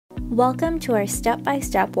Welcome to our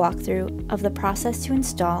step-by-step walkthrough of the process to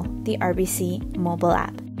install the RBC Mobile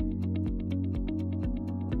app.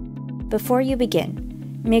 Before you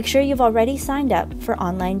begin, make sure you've already signed up for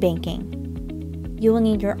online banking. You will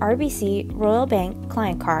need your RBC Royal Bank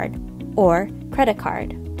client card or credit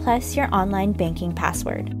card, plus your online banking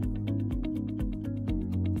password.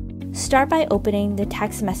 Start by opening the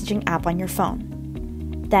text messaging app on your phone.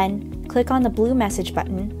 Then, click on the blue message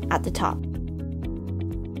button at the top.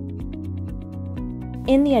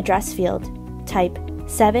 In the address field, type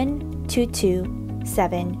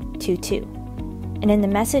 722722, and in the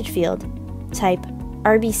message field, type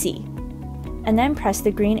RBC, and then press the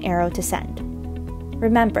green arrow to send.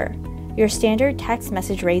 Remember, your standard text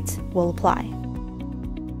message rates will apply.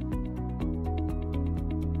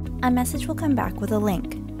 A message will come back with a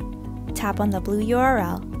link. Tap on the blue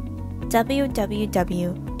URL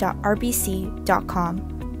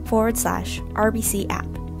www.rbc.com/RBC app,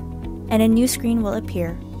 and a new screen will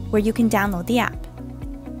appear where you can download the app.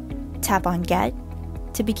 Tap on Get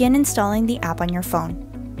to begin installing the app on your phone.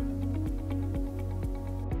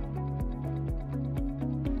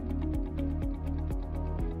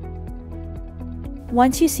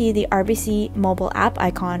 Once you see the RBC Mobile app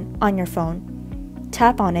icon on your phone,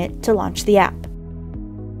 tap on it to launch the app.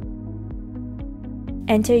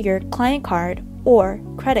 Enter your client card or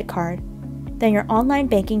credit card, then your online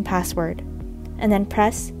banking password, and then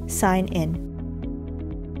press Sign In.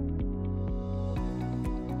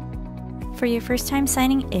 For your first time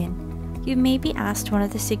signing in, you may be asked one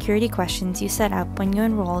of the security questions you set up when you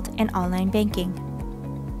enrolled in online banking.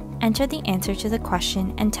 Enter the answer to the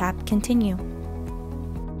question and tap Continue.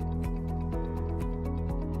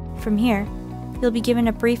 From here, you'll be given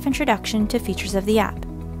a brief introduction to features of the app,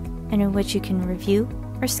 and in which you can review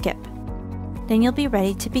or skip. Then you'll be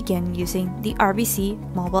ready to begin using the RBC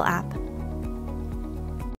Mobile app.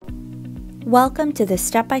 Welcome to this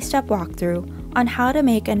step-by-step walkthrough on how to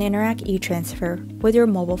make an Interac e-transfer with your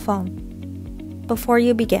mobile phone. Before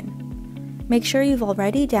you begin, make sure you've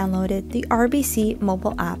already downloaded the RBC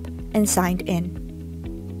Mobile app and signed in.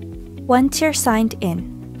 Once you're signed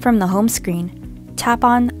in, from the home screen, tap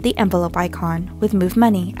on the envelope icon with Move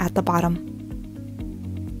Money at the bottom.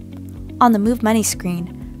 On the Move Money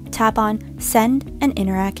screen, tap on Send an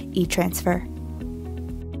Interac e-transfer.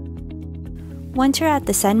 Once you're at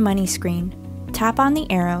the Send Money screen, tap on the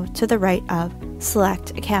arrow to the right of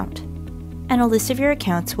Select Account, and a list of your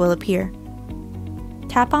accounts will appear.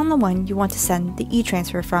 Tap on the one you want to send the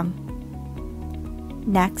e-transfer from.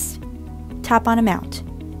 Next, tap on Amount,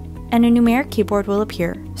 and a numeric keyboard will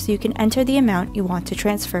appear so you can enter the amount you want to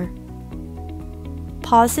transfer.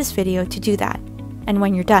 Pause this video to do that, and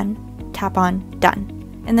when you're done, tap on Done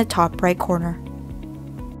in the top right corner.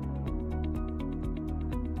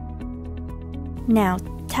 Now,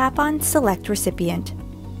 tap on Select Recipient.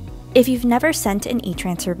 If you've never sent an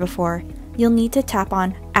e-transfer before, you'll need to tap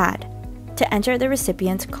on Add to enter the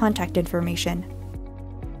recipient's contact information.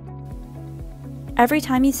 Every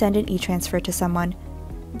time you send an e-transfer to someone,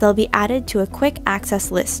 they'll be added to a quick access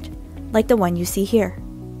list, like the one you see here.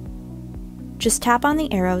 Just tap on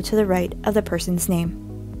the arrow to the right of the person's name.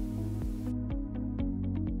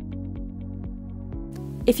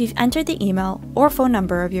 If you've entered the email or phone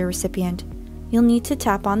number of your recipient, you'll need to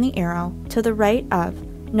tap on the arrow to the right of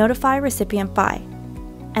Notify Recipient By,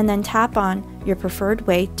 and then tap on your preferred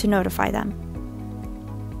way to notify them.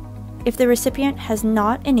 If the recipient has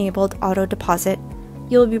not enabled auto deposit,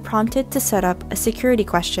 you will be prompted to set up a security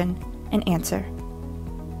question and answer.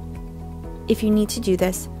 If you need to do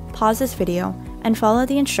this, pause this video and follow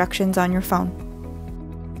the instructions on your phone.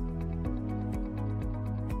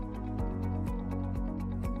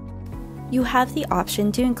 You have the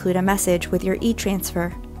option to include a message with your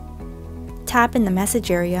e-transfer. Tap in the message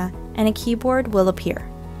area and a keyboard will appear.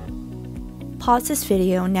 Pause this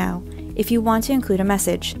video now if you want to include a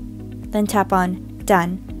message, then tap on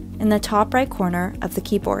Done in the top right corner of the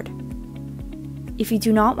keyboard. If you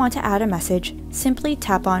do not want to add a message, simply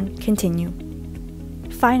tap on Continue.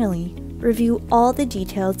 Finally, review all the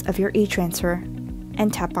details of your e-transfer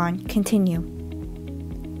and tap on Continue.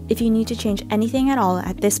 If you need to change anything at all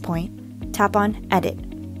at this point, tap on Edit,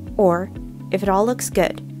 or, if it all looks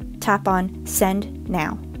good, tap on Send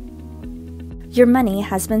Now. Your money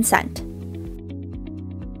has been sent.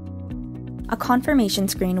 A confirmation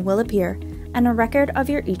screen will appear, and a record of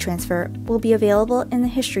your e-transfer will be available in the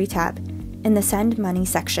History tab in the Send Money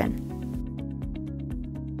section.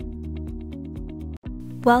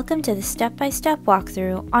 Welcome to the step-by-step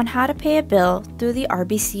walkthrough on how to pay a bill through the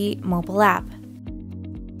RBC Mobile app.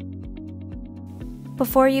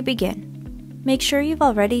 Before you begin, Make sure you've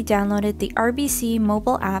already downloaded the RBC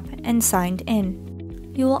Mobile app and signed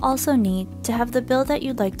in. You will also need to have the bill that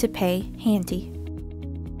you'd like to pay handy.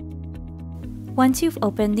 Once you've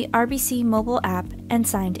opened the RBC Mobile app and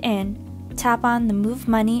signed in, tap on the Move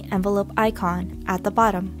Money envelope icon at the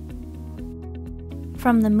bottom.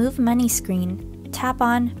 From the Move Money screen, tap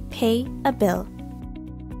on Pay a Bill.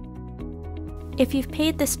 If you've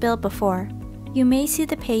paid this bill before, you may see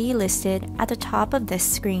the payee listed at the top of this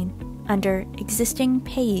screen under Existing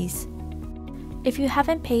Payees. If you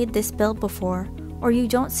haven't paid this bill before or you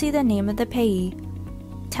don't see the name of the payee,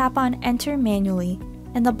 tap on Enter Manually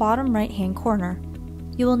in the bottom right-hand corner.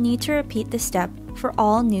 You will need to repeat this step for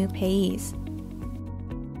all new payees.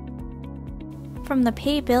 From the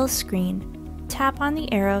Pay Bill screen, tap on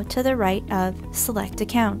the arrow to the right of Select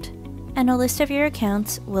Account, and a list of your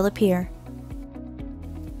accounts will appear.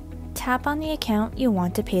 Tap on the account you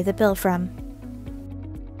want to pay the bill from.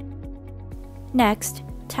 Next,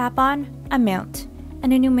 tap on Amount,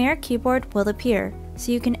 and a numeric keyboard will appear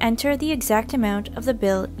so you can enter the exact amount of the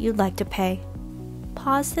bill you'd like to pay.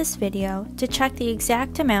 Pause this video to check the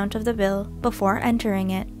exact amount of the bill before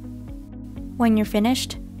entering it. When you're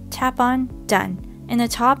finished, tap on Done in the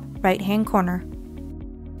top right-hand corner.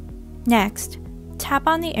 Next, tap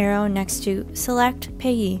on the arrow next to Select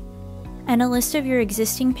Payee, and a list of your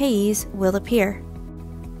existing payees will appear.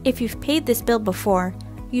 If you've paid this bill before,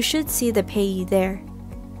 you should see the payee there.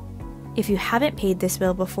 If you haven't paid this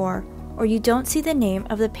bill before, or you don't see the name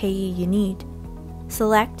of the payee you need,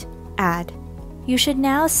 select Add. You should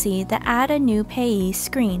now see the Add a New Payee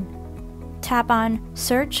screen. Tap on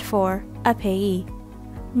Search for a Payee.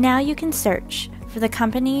 Now you can search for the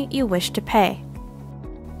company you wish to pay.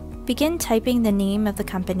 Begin typing the name of the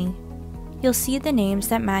company. You'll see the names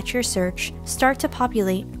that match your search start to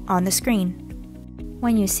populate on the screen.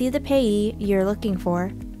 When you see the payee you're looking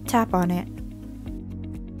for, tap on it.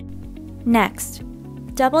 Next,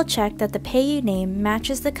 double-check that the payee name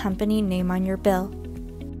matches the company name on your bill.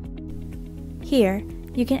 Here,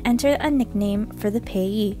 you can enter a nickname for the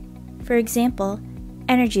payee, for example,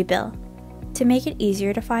 Energy Bill, to make it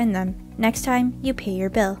easier to find them next time you pay your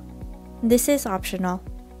bill. This is optional.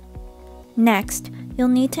 Next, you'll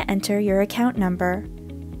need to enter your account number.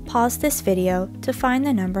 Pause this video to find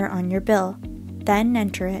the number on your bill, then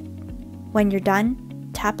enter it. When you're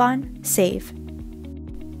done, tap on Save.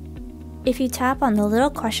 If you tap on the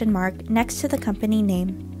little question mark next to the company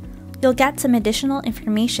name, you'll get some additional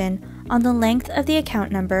information on the length of the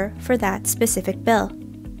account number for that specific bill.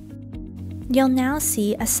 You'll now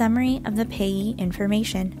see a summary of the payee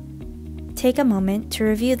information. Take a moment to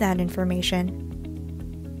review that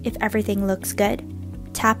information. If everything looks good,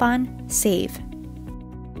 tap on Save.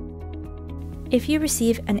 If you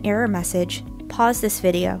receive an error message, pause this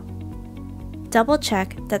video.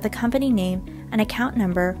 Double-check that the company name and account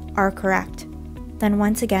number are correct. Then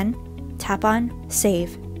once again, tap on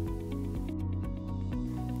Save.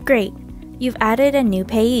 Great! You've added a new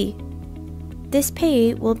payee. This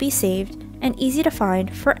payee will be saved and easy to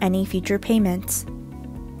find for any future payments.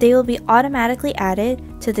 They will be automatically added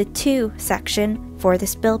to the To section for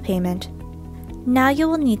this bill payment. Now you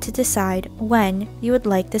will need to decide when you would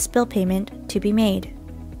like this bill payment to be made.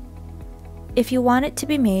 If you want it to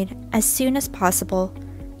be made as soon as possible,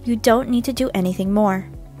 you don't need to do anything more.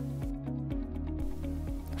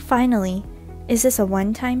 Finally, is this a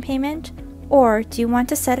one-time payment, or do you want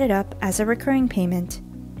to set it up as a recurring payment?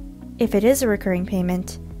 If it is a recurring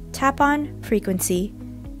payment, tap on Frequency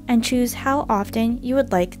and choose how often you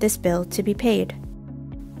would like this bill to be paid.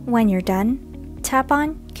 When you're done, tap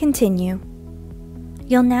on Continue.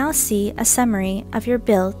 You'll now see a summary of your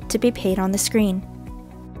bill to be paid on the screen.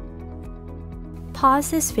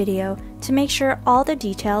 Pause this video to make sure all the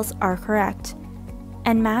details are correct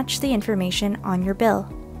and match the information on your bill.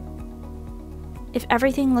 If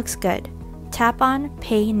everything looks good, tap on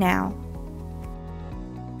Pay Now.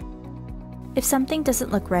 If something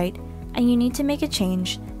doesn't look right and you need to make a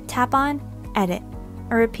change, tap on Edit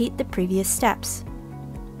or repeat the previous steps.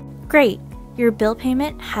 Great! Your bill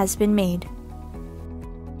payment has been made.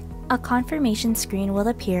 A confirmation screen will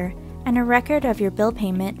appear and a record of your bill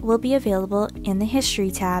payment will be available in the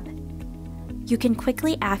History tab. You can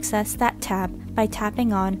quickly access that tab by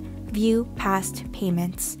tapping on View Past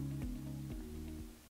Payments.